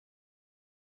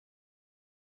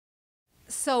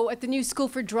So at the New School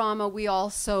for Drama, we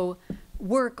also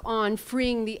work on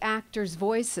freeing the actors'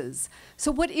 voices.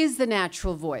 So what is the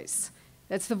natural voice?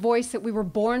 That's the voice that we were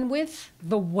born with,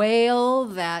 the wail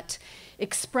that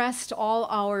expressed all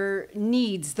our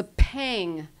needs, the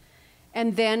pang.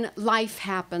 And then life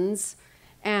happens,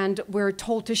 and we're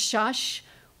told to shush,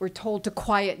 we're told to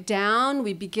quiet down.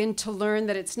 We begin to learn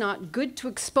that it's not good to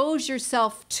expose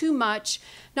yourself too much,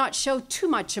 not show too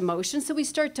much emotion. So we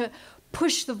start to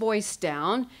push the voice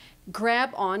down,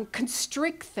 grab on,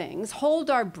 constrict things, hold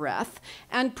our breath,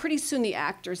 and pretty soon the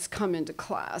actors come into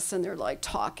class and they're like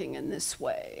talking in this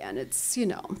way, and it's, you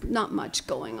know, not much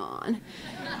going on.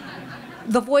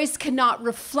 The voice cannot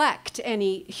reflect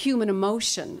any human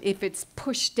emotion if it's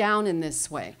pushed down in this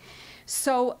way.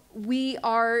 So we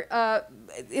are,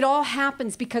 it all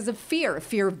happens because of fear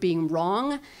of being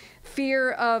wrong,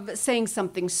 fear of saying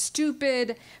something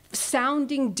stupid,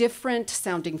 sounding different,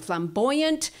 sounding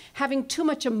flamboyant, having too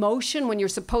much emotion when you're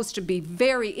supposed to be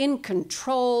very in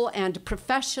control and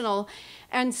professional.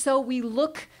 And so we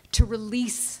look to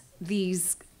release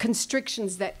these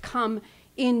constrictions that come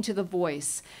into the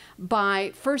voice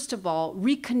by, first of all,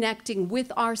 reconnecting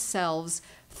with ourselves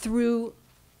through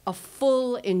a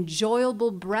full, enjoyable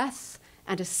breath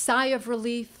and a sigh of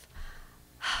relief,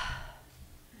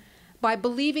 by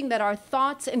believing that our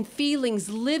thoughts and feelings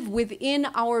live within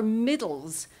our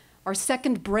middles, our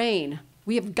second brain.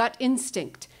 We have gut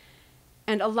instinct.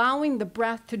 And allowing the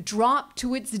breath to drop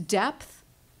to its depth,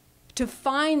 to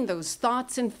find those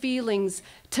thoughts and feelings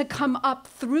to come up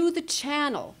through the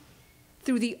channel,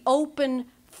 through the open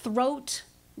throat,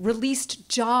 released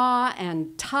jaw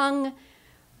and tongue,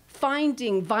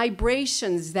 finding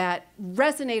vibrations that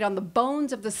resonate on the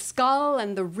bones of the skull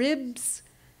and the ribs,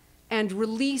 and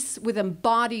release with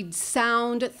embodied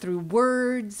sound through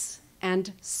words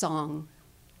and song.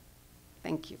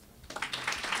 Thank you.